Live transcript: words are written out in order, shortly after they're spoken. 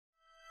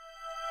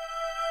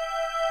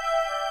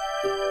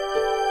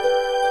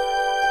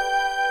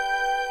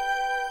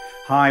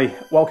Hi,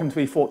 welcome to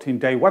the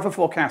 14-day weather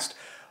forecast.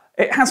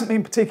 It hasn't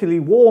been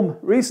particularly warm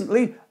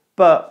recently,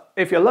 but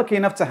if you're lucky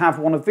enough to have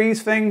one of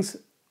these things,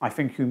 I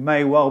think you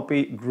may well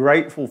be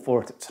grateful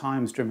for it at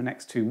times during the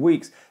next 2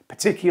 weeks,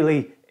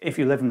 particularly if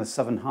you live in the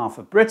southern half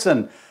of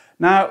Britain.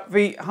 Now,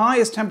 the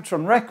highest temperature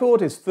on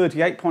record is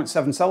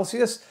 38.7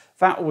 Celsius.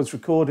 That was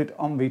recorded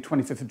on the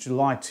 25th of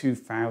July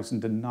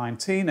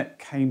 2019 at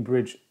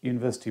Cambridge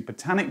University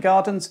Botanic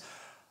Gardens.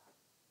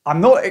 I'm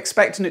not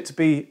expecting it to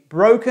be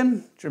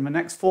broken during the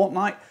next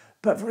fortnight,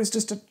 but there is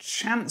just a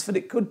chance that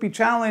it could be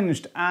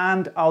challenged,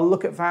 and I'll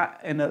look at that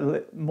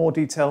in more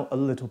detail a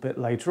little bit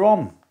later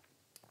on.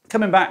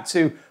 Coming back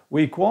to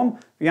week one,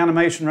 the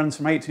animation runs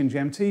from 18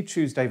 GMT,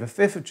 Tuesday the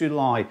 5th of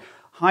July.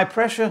 High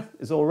pressure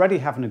is already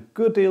having a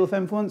good deal of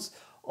influence,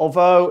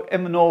 although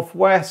in the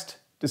northwest,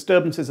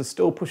 disturbances are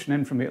still pushing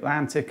in from the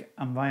Atlantic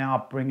and they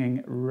are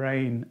bringing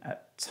rain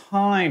at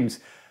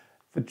times.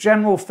 The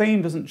general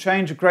theme doesn't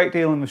change a great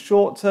deal in the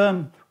short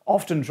term,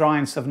 often dry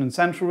in southern and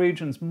central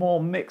regions,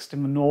 more mixed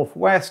in the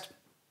northwest.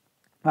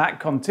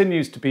 That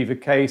continues to be the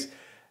case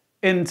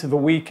into the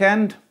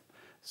weekend.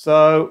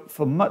 So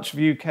for much of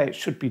the UK it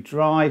should be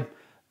dry,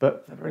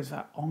 but there is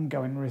that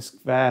ongoing risk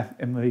there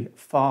in the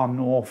far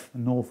north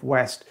and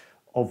northwest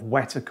of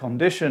wetter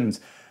conditions.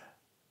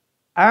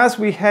 As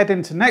we head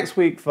into next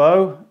week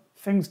though,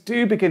 things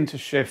do begin to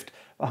shift.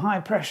 The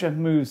high pressure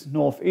moves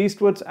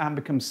northeastwards and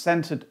becomes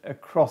centred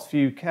across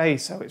the UK,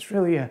 so it's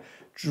really a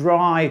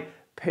dry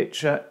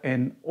picture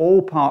in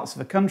all parts of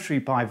the country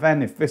by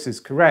then, if this is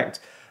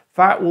correct.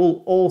 That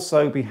will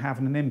also be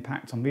having an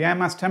impact on the air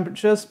mass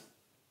temperatures.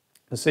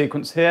 The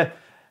sequence here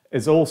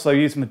is also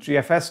using the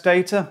GFS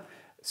data.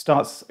 It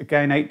starts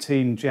again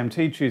 18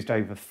 GMT,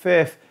 Tuesday the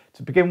 5th.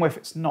 To begin with,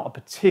 it's not a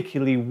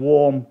particularly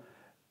warm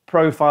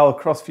profile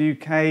across the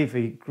UK.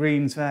 The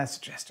greens there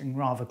suggesting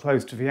rather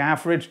close to the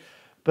average.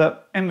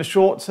 But in the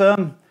short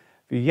term,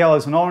 the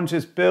yellows and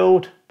oranges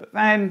build, but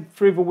then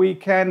through the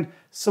weekend,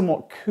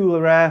 somewhat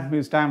cooler air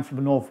moves down from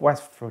the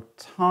northwest for a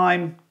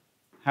time.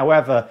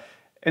 However,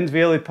 into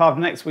the early part of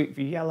next week,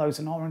 the yellows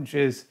and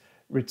oranges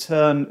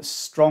return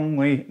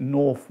strongly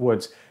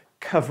northwards,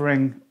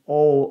 covering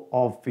all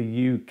of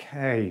the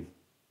UK.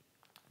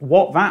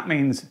 What that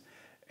means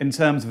in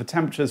terms of the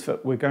temperatures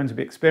that we're going to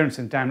be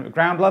experiencing down at the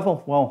ground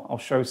level, well, I'll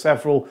show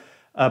several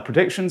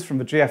predictions from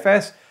the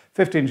GFS.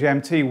 15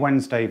 GMT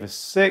Wednesday the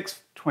 6th,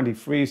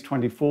 23s,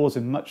 24s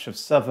in much of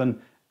southern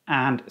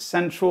and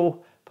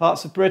central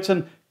parts of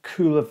Britain,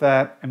 cooler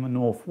there in the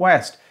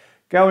northwest.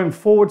 Going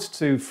forwards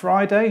to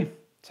Friday,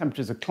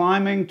 temperatures are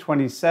climbing,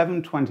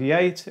 27,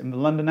 28 in the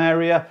London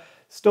area,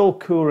 still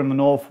cooler in the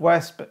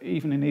northwest, but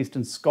even in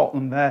eastern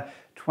Scotland there,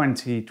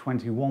 20,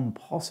 21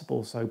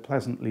 possible, so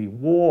pleasantly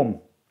warm.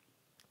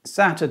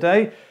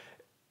 Saturday,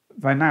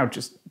 they're now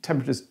just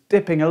temperatures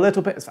dipping a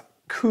little bit as that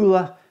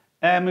cooler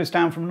air moves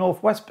down from the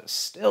northwest, but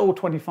still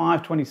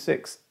 25,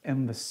 26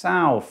 in the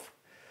south.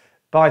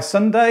 By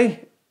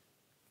Sunday,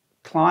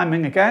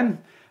 climbing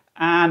again,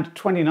 and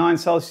 29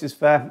 Celsius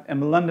there in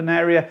the London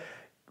area,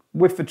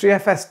 with the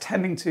GFS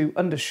tending to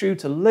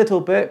undershoot a little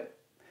bit,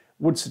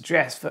 would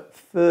suggest that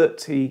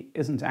 30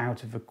 isn't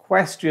out of the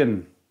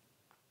question.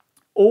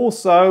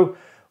 Also,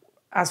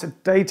 as the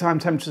daytime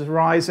temperatures are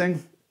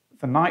rising,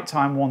 the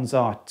nighttime ones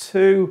are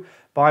too.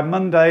 By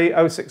Monday,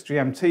 06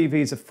 GMT,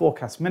 these are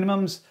forecast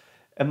minimums.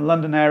 In the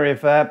London area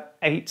there,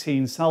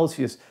 18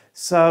 Celsius.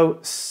 So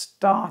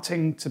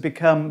starting to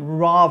become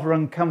rather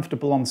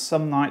uncomfortable on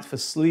some nights for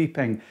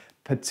sleeping,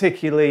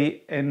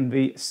 particularly in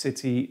the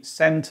city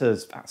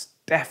centres. That's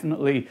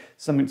definitely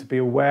something to be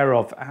aware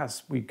of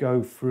as we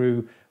go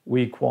through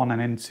week one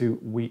and into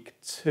week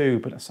two.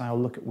 But as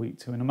I'll look at week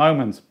two in a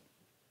moment.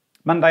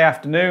 Monday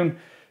afternoon,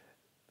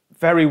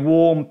 very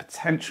warm,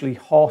 potentially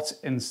hot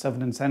in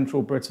southern and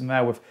central Britain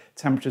there, with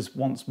temperatures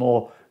once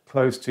more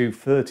close to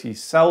 30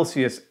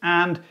 Celsius,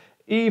 and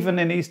even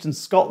in eastern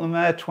Scotland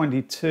there,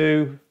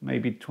 22,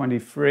 maybe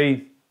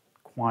 23,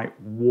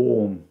 quite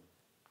warm.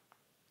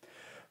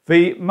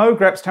 The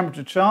MOGREPS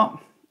temperature chart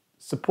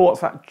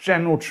supports that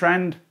general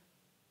trend.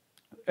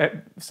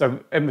 So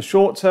in the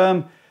short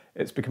term,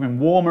 it's becoming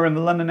warmer in the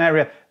London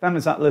area, then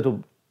there's that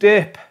little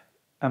dip,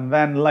 and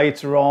then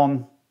later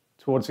on,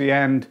 towards the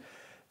end,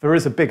 there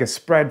is a bigger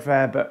spread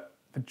there, but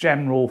the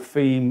general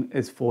theme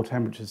is for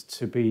temperatures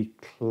to be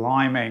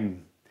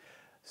climbing.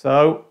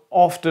 So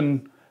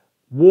often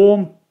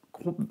warm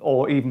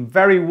or even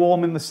very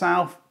warm in the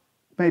south,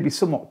 maybe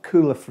somewhat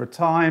cooler for a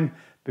time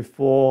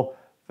before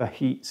the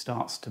heat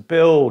starts to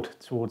build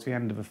towards the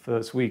end of the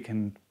first week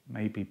and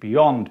maybe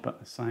beyond. But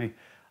as I say,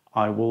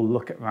 I will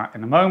look at that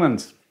in a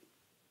moment.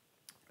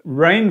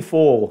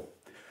 Rainfall.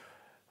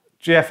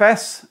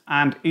 GFS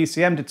and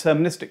ECM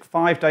deterministic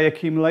 5-day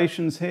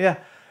accumulations here.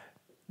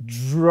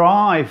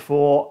 Dry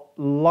for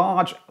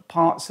large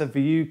parts of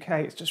the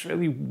UK. It's just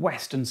really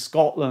western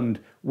Scotland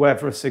where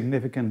there are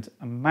significant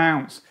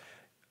amounts.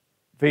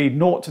 The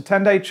 0 to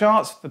 10-day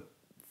charts, the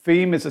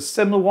theme is a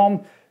similar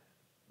one.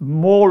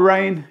 More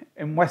rain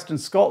in western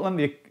Scotland.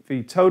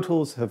 The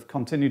totals have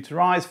continued to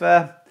rise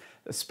there,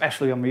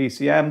 especially on the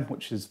ECM,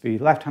 which is the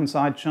left-hand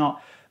side chart.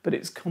 but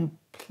it's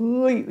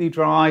completely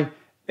dry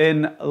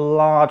in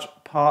large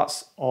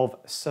parts of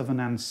southern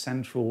and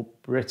central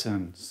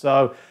Britain.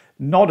 So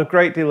not a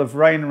great deal of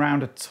rain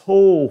around at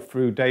all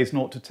through days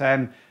 0 to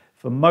 10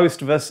 for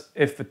most of us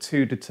if the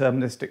two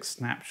deterministic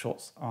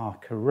snapshots are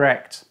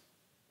correct.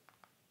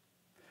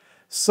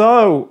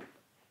 So,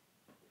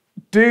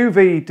 do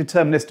the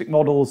deterministic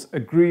models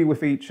agree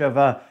with each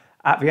other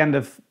at the end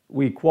of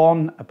week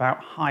 1 about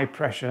high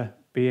pressure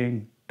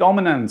being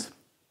dominant?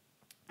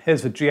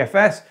 Here's the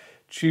GFS,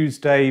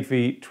 Tuesday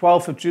the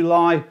 12th of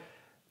July,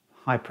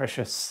 high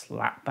pressure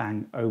slap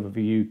bang over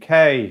the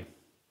UK.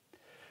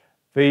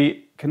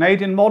 The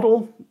Canadian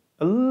model,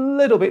 a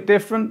little bit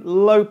different,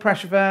 low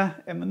pressure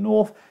there in the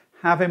north,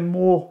 having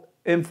more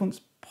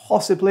influence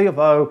possibly,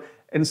 although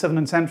in southern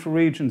and central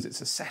regions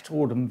it's a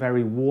settled and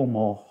very warm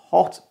or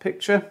hot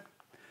picture.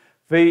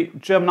 The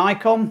German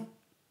icon,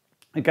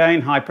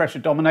 again high pressure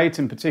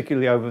dominating,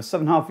 particularly over the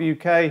southern half of the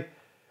UK.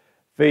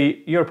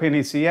 The European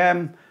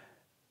ECM,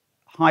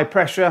 high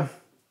pressure,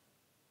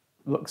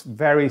 looks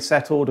very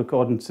settled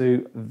according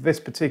to this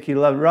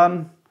particular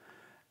run.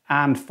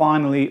 And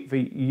finally,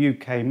 the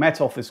UK Met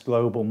Office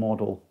global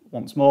model.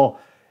 Once more,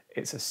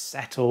 it's a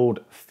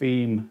settled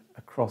theme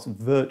across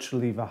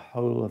virtually the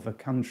whole of the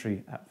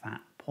country at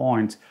that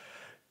point.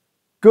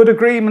 Good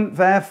agreement,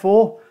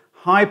 therefore.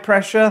 High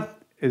pressure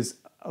is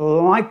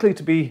likely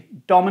to be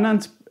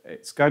dominant.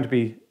 It's going to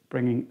be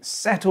bringing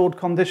settled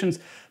conditions,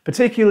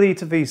 particularly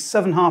to the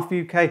southern half of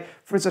the UK.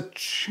 There is a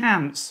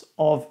chance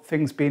of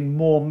things being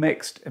more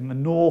mixed in the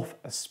north,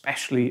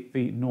 especially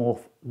the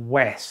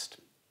northwest.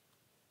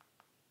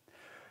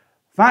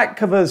 That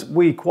covers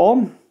week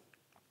 1.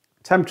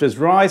 Temperatures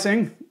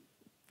rising,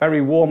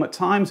 very warm at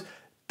times.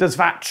 Does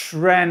that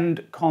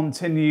trend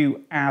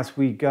continue as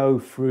we go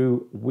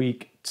through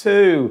week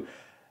 2?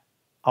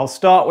 I'll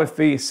start with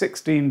the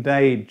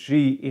 16-day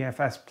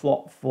GEFS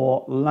plot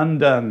for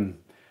London.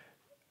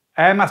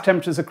 Air mass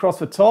temperatures across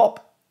the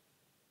top,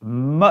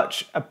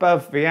 much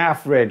above the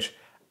average,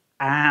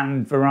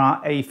 and there are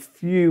a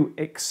few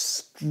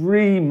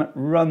extreme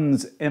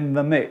runs in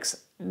the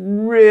mix,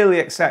 really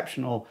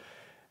exceptional.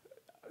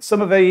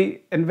 Some of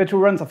the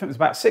individual runs, I think it was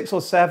about 6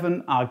 or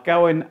 7, are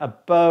going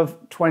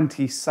above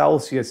 20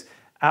 Celsius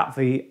at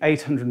the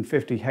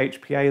 850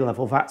 HPA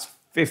level. That's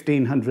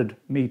 1,500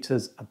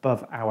 meters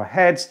above our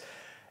heads.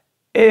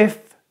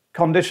 If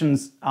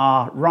conditions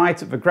are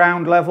right at the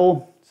ground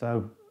level,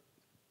 so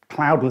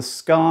cloudless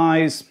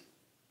skies,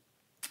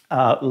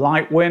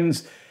 light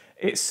winds,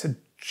 it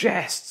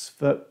suggests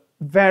that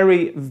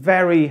very,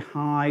 very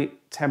high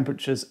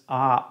temperatures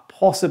are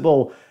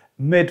possible.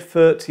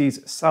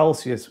 Mid-30s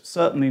Celsius,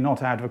 certainly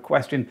not out of the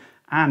question,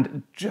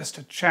 and just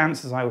a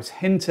chance, as I was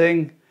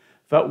hinting,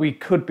 that we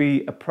could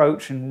be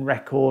approaching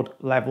record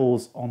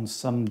levels on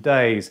some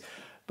days.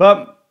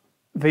 But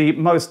the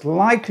most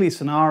likely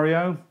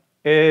scenario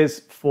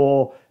is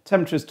for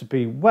temperatures to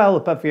be well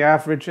above the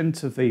average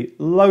into the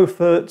low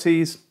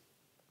 30s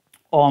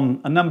on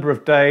a number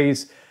of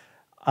days,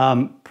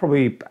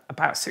 probably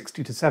about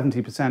 60 to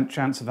 70%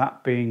 chance of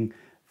that being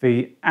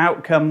the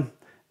outcome,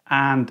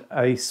 and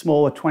a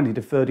smaller 20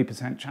 to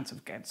 30% chance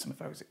of getting some of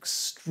those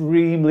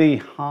extremely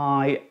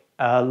high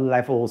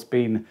levels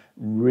being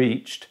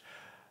reached.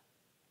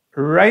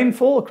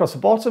 Rainfall across the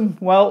bottom,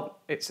 well,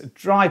 it's a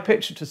dry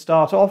picture to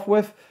start off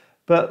with,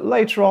 but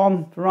later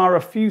on there are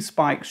a few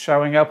spikes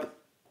showing up.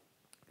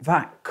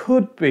 That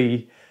could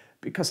be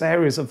because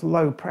areas of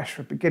low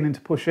pressure are beginning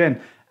to push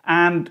in,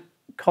 and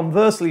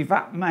conversely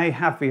that may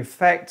have the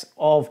effect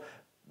of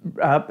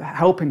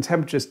helping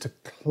temperatures to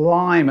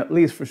climb, at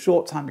least for a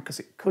short time, because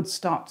it could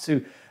start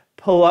to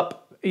pull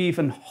up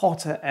even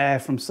hotter air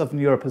from southern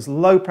Europe as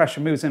low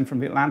pressure moves in from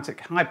the Atlantic,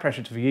 high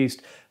pressure to the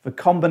east. The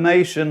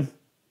combination,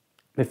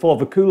 before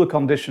the cooler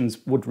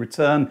conditions would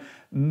return,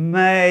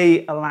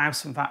 may allow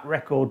some of that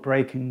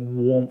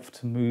record-breaking warmth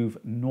to move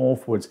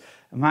northwards,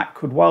 and that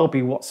could well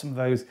be what some of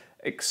those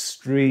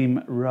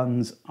extreme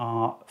runs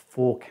are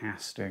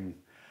forecasting.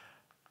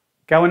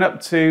 Going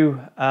up to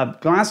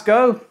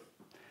Glasgow,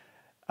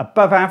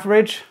 above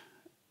average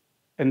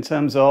in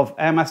terms of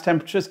air mass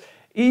temperatures.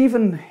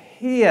 Even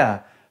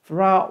here,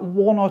 there are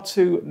 1 or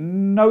 2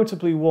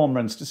 notably warm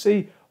runs. To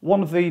see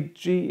one of the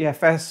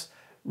GEFS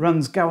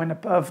runs going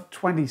above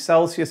 20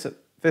 Celsius at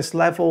this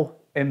level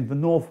in the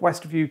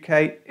northwest of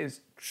UK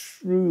is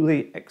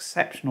truly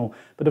exceptional.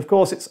 But of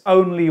course, it's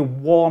only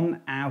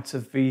 1 out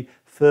of the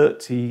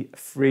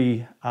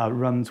 33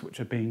 runs which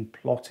are being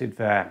plotted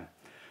there.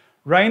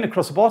 Rain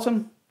across the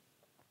bottom,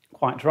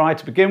 quite dry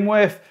to begin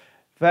with.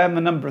 Then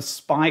the number of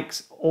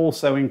spikes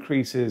also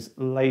increases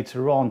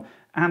later on,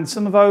 and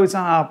some of those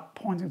are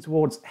pointing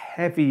towards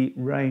heavy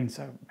rain,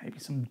 so maybe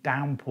some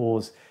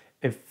downpours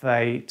if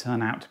they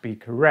turn out to be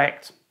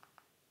correct.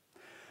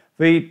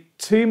 The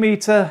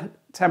 2-meter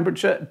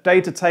temperature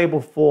data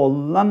table for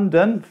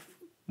London,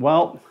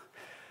 well,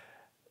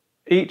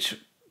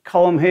 each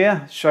column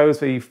here shows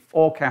the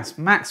forecast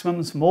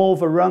maximums from all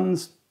the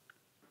runs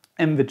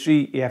in the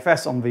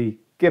GEFS on the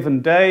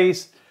given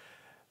days.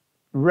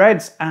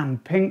 Reds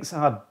and pinks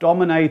are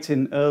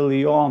dominating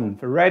early on.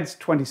 For reds,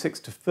 26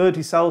 to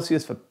 30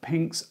 Celsius. For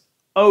pinks,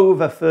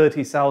 over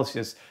 30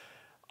 Celsius.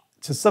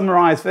 To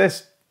summarise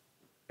this,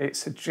 it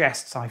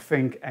suggests, I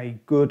think, a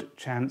good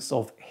chance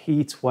of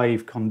heat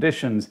wave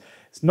conditions.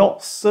 It's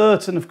not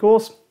certain, of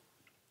course.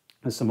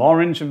 There's some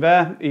orange in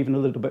there, even a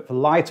little bit for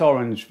light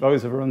orange.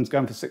 Those are runs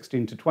going for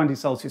 16 to 20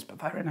 Celsius, but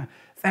they're in a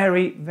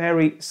very,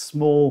 very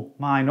small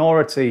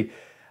minority.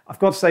 I've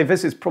got to say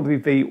this is probably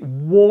the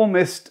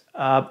warmest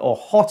or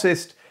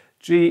hottest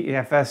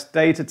GEFS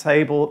data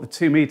table at the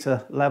 2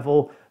 metre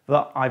level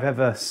that I've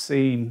ever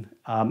seen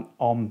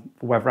on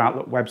the Weather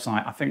Outlook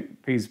website. I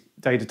think these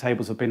data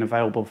tables have been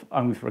available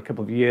only for a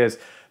couple of years,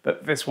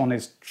 but this one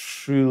is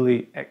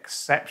truly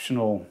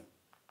exceptional.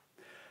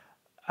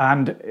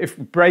 And if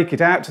we break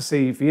it out to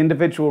see the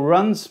individual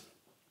runs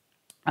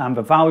and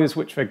the values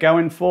which they're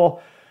going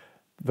for,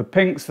 the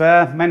pinks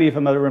there, many of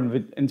them are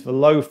into the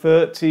low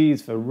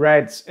 30s, the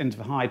reds into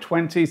the high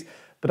 20s,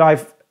 but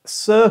I've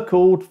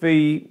circled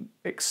the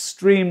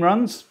extreme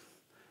runs,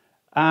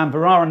 and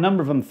there are a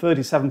number of them,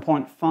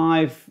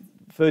 37.5,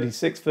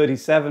 36,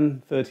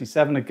 37,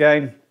 37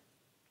 again,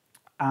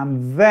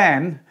 and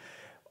then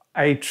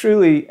a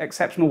truly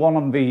exceptional one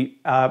on the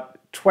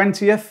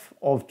 20th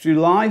of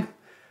July.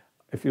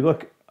 If you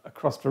look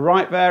across the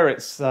right there,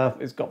 it's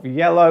got the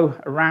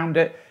yellow around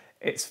it.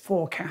 It's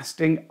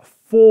forecasting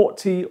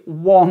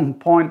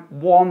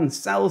 41.1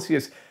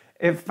 Celsius.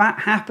 If that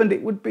happened,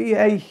 it would be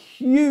a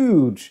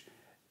huge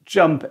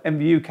jump in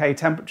the UK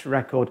temperature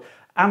record.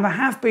 And there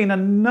have been a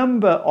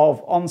number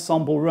of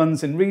ensemble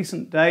runs in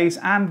recent days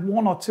and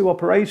 1 or 2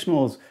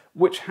 operationals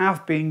which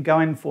have been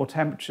going for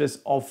temperatures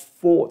of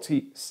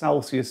 40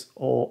 Celsius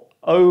or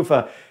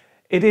over.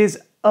 It is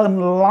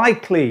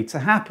unlikely to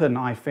happen,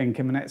 I think,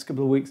 in the next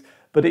couple of weeks,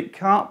 but it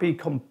can't be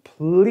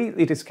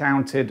completely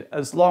discounted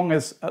as long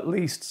as at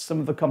least some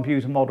of the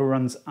computer model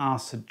runs are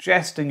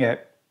suggesting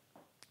it.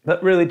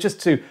 But really,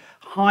 just to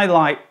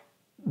highlight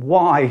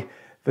why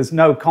there's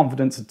no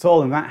confidence at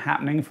all in that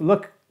happening, if we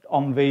look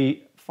on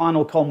the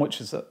final column,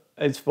 which is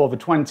for the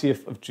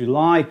 20th of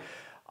July,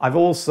 I've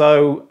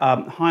also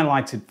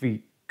highlighted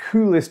the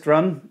coolest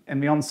run in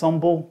the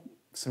ensemble,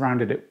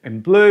 surrounded it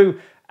in blue,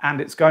 and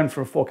it's going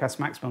for a forecast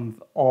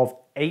maximum of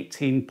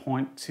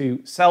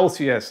 18.2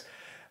 Celsius.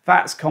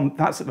 That's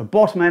at the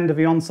bottom end of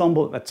the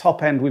ensemble. At the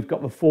top end, we've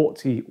got the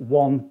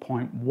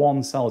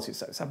 41.1 Celsius.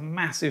 So it's a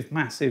massive,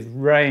 massive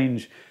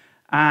range.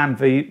 And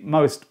the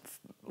most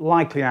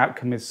likely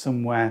outcome is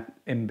somewhere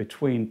in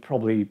between,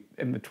 probably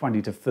in the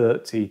 20 to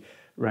 30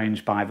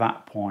 range by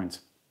that point.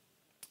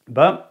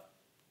 But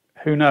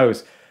who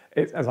knows?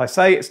 As I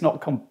say, it's not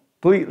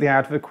completely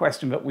out of the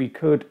question that we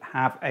could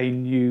have a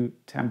new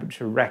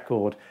temperature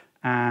record.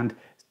 And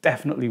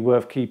definitely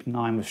worth keeping an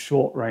eye on the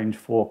short range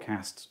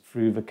forecasts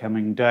through the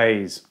coming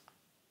days.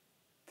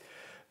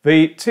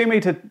 The 2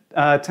 metre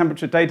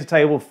temperature data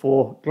table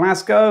for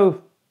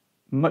Glasgow,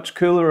 much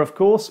cooler of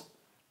course.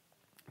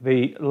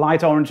 The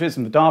light oranges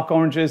and the dark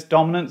oranges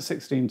dominant,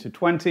 16 to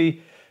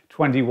 20,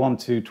 21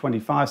 to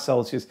 25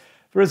 Celsius.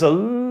 There is a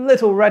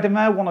little red in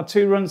there, 1 or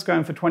 2 runs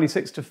going for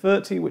 26 to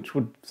 30, which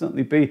would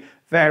certainly be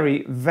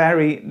very,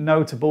 very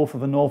notable for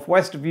the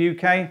northwest of the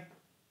UK,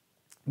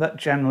 but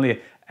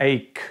generally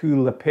a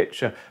cooler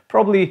picture.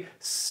 Probably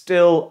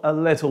still a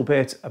little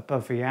bit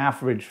above the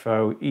average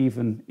though,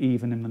 even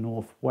in the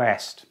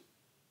northwest.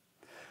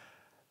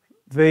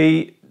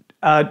 The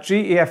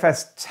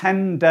GEFS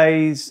 10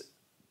 days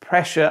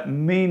pressure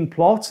mean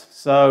plot,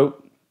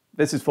 so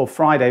this is for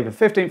Friday the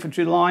 15th of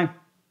July,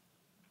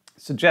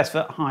 suggests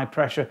that high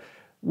pressure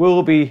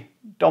will be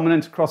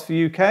dominant across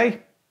the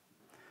UK,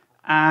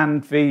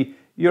 and the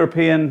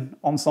European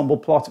ensemble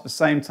plot at the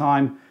same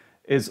time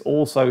is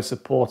also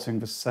supporting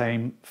the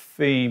same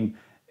theme.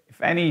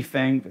 If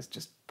anything, there's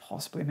just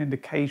possibly an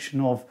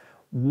indication of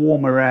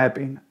warmer air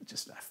being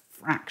just a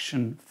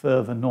fraction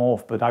further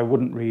north, but I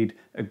wouldn't read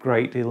a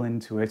great deal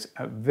into it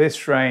at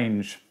this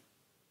range.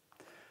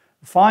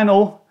 The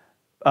final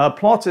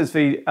plot is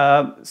the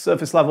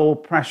surface level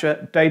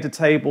pressure data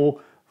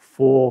table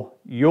for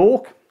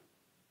York.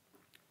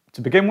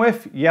 To begin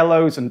with,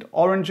 yellows and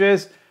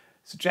oranges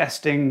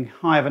suggesting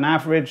higher than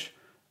average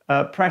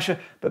pressure,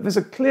 but there's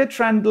a clear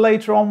trend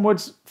later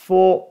onwards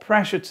for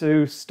pressure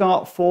to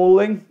start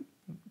falling,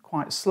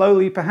 quite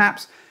slowly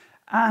perhaps,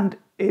 and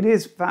it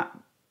is that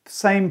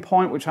same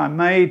point which I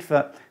made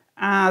that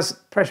as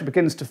pressure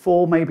begins to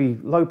fall, maybe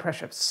low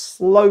pressure,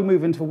 slow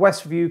move into the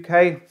west of the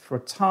UK for a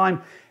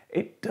time,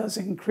 it does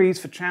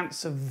increase the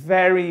chance of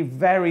very,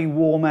 very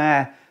warm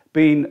air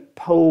being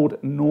pulled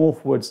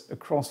northwards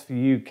across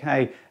the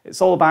UK.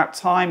 It's all about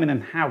timing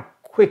and how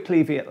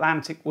quickly the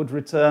Atlantic would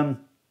return,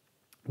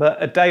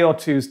 but a day or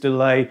two's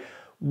delay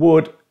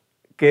would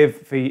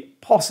give the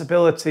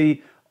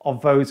possibility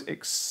of those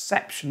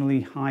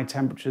exceptionally high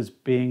temperatures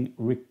being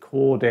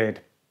recorded.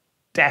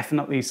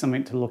 Definitely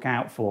something to look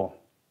out for.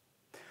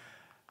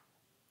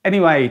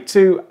 Anyway,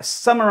 to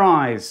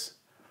summarise,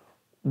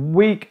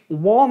 week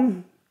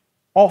 1,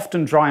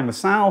 often dry in the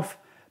south,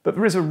 but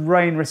there is a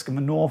rain risk in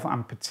the north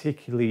and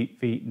particularly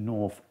the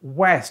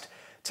northwest.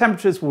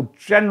 Temperatures will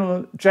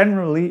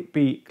generally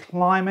be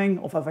climbing,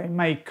 although they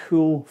may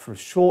cool for a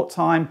short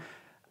time,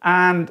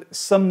 and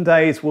some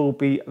days will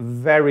be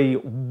very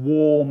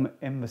warm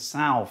in the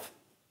south.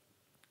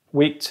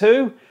 Week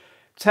 2,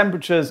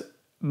 temperatures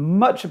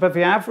much above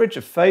the average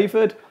are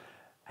favoured.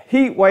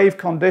 Heat wave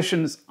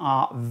conditions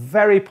are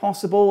very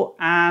possible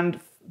and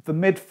the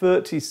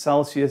mid-30s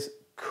Celsius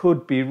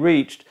could be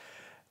reached.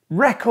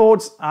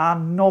 Records are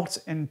not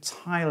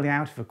entirely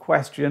out of the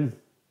question.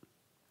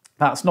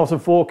 That's not a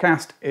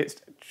forecast, it's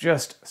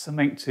just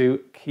something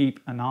to keep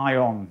an eye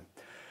on.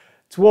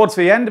 Towards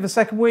the end of the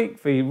second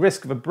week, the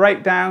risk of a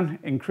breakdown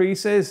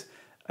increases,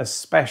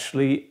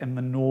 especially in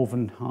the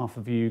northern half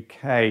of the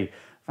UK.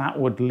 That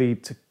would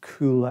lead to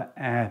cooler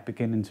air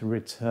beginning to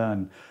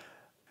return.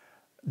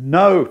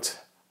 Note,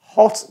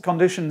 hot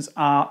conditions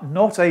are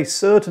not a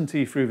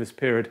certainty through this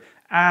period,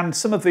 and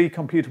some of the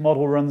computer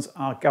model runs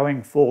are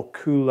going for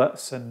cooler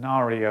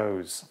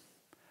scenarios.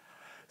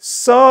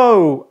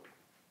 So,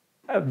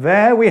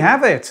 there we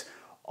have it.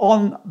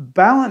 On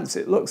balance,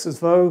 it looks as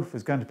though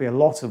there's going to be a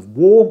lot of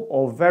warm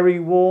or very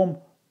warm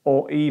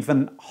or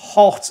even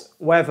hot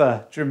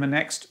weather during the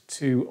next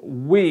 2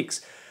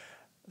 weeks.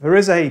 There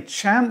is a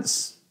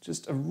chance,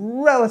 just a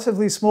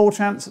relatively small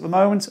chance at the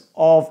moment,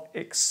 of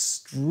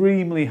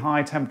extremely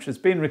high temperatures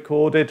being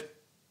recorded.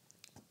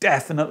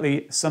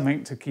 Definitely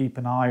something to keep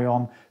an eye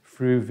on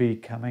through the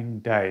coming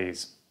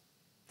days.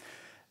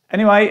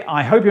 Anyway,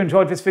 I hope you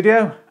enjoyed this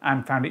video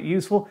and found it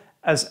useful.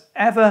 As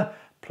ever,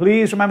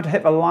 please remember to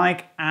hit the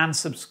like and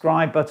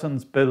subscribe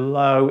buttons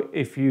below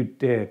if you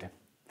did.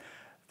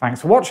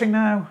 Thanks for watching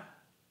now.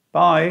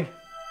 Bye.